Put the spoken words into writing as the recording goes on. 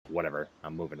whatever.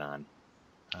 I'm moving on.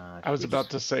 I was about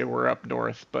to say we're up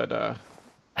north, but I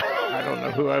don't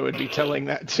know who I would be telling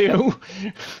that to.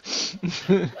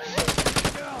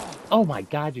 Oh my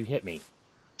God, you hit me.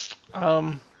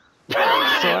 So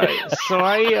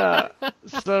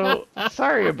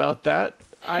sorry about that.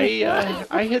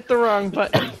 I hit the wrong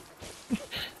button.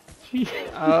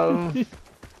 Oh,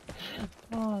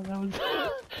 that was.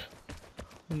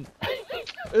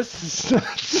 This is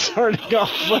not starting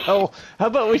off well. How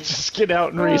about we just get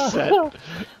out and reset? Oh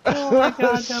my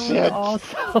God, that was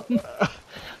awesome.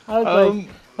 I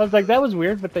was like, that was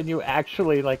weird, but then you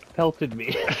actually like pelted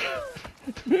me.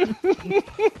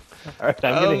 All right,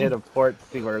 I'm gonna hit a port to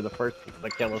see where the first people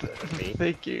that kill us would be.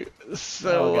 Thank you.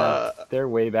 So, they're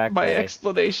way back. My away.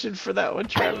 explanation for that one,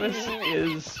 Travis,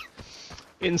 is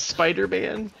in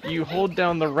Spider-Man, you hold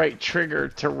down the right trigger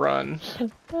to run.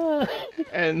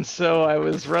 And so I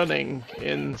was running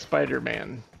in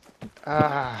Spider-Man.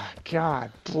 Ah,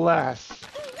 God bless.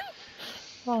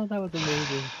 Oh, that was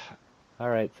amazing. All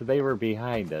right, so they were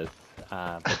behind us,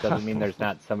 but doesn't mean there's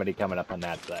not somebody coming up on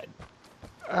that side.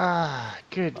 Ah,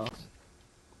 good.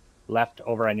 Left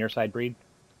over on your side, Breed.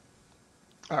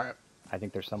 All right. I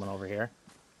think there's someone over here.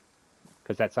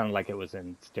 Because that sounded like it was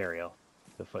in stereo,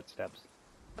 the footsteps.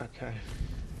 Okay.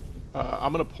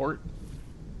 I'm gonna port.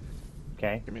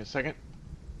 Okay. Give me a second.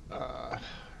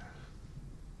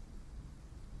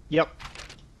 Yep.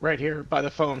 Right here by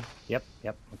the phone. Yep,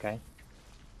 okay.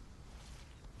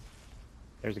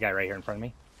 There's a guy right here in front of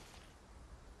me.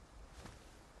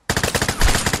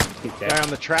 He's dead. Guy on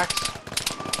the tracks.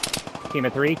 Team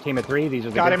of three, these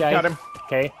are the Got good him, guys. got him.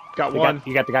 Okay. Got one.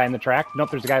 You got the guy in the track? Nope,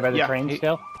 there's a guy by the train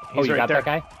still. Oh, you right got there. that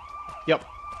guy? Yep.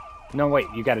 No, wait,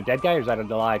 you got a dead guy or is that a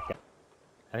alive guy?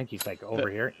 I think he's like over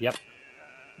here. Yep.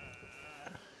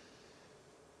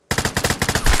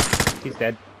 He's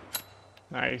dead.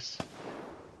 Nice.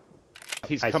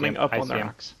 He's I coming see him. up I on the see him.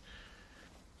 rocks.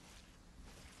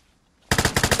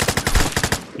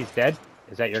 He's dead?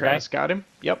 Is that your Travis guy? got him.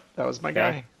 Yep, that was my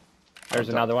guy. There's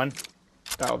another one.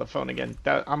 Oh, the phone again.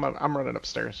 I'm running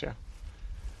upstairs. Yeah.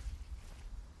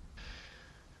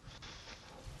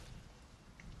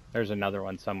 There's another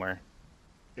one somewhere.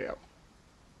 Yeah.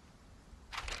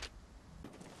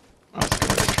 I was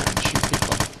gonna try and shoot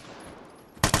people.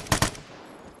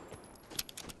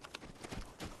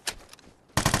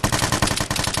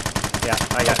 Yeah,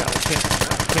 I got I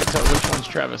can't tell which one's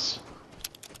Travis.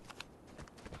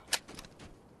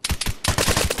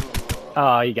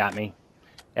 Oh, you got me.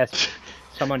 Yes,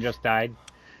 someone just died.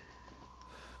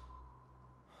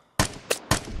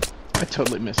 I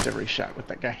totally missed every shot with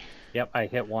that guy. Yep, I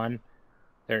hit one.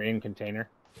 They're in container.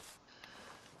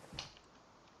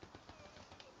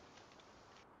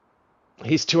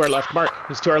 He's to our left, Mark.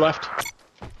 He's to our left.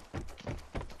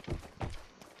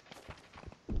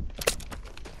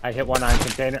 I hit one on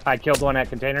container. I killed one at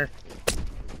container.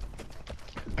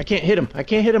 I can't hit him. I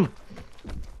can't hit him.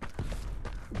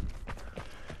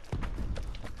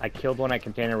 I killed one at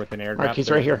container with an airdrop. Mark, he's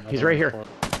right here. He's right here.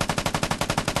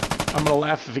 I'm gonna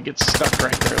laugh if he gets stuck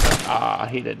right there. Ah,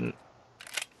 he didn't.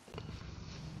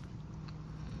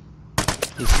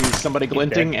 He sees somebody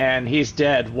glinting and he's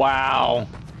dead. Wow.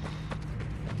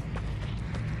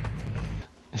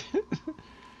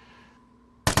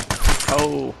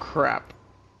 Oh crap.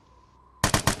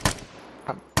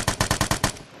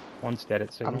 One's dead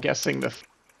at signal. I'm guessing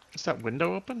is that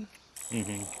window open?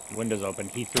 Mm-hmm. Window's open.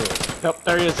 He threw it. Yep,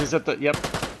 there he is. He's at the yep.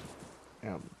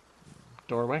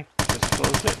 Doorway. Just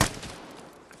closed it.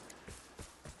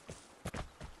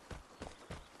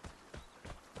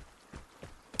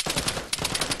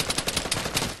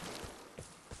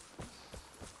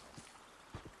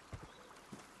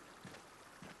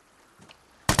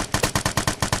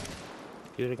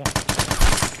 Do it again.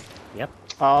 Yep.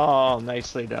 Oh,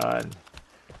 nicely done.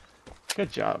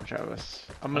 Good job, Travis.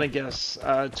 I'm gonna guess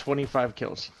 25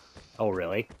 kills. Oh,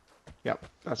 really? Yep,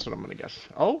 that's what I'm gonna guess.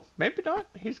 Oh, maybe not.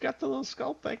 He's got the little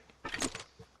skull thing.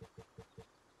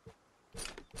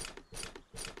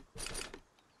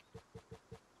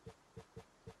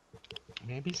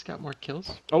 Maybe he's got more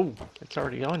kills. Oh, it's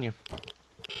already on you.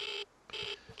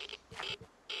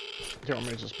 Do you want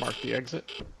me to just mark the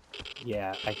exit?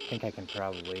 Yeah, I think I can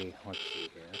probably. Let's see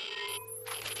here.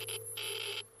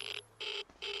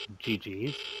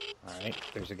 GG's. Alright,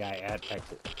 there's a guy at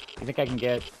exit. You think I can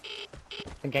get...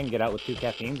 out with 2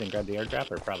 caffeines and grab the airdrop,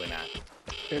 or probably not?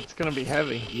 It's gonna be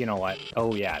heavy. You know what?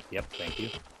 Oh yeah, yep, thank you.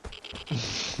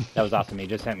 That was awesome. He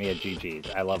just sent me a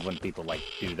GG's. I love when people like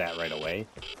do that right away.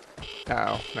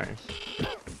 Oh, nice.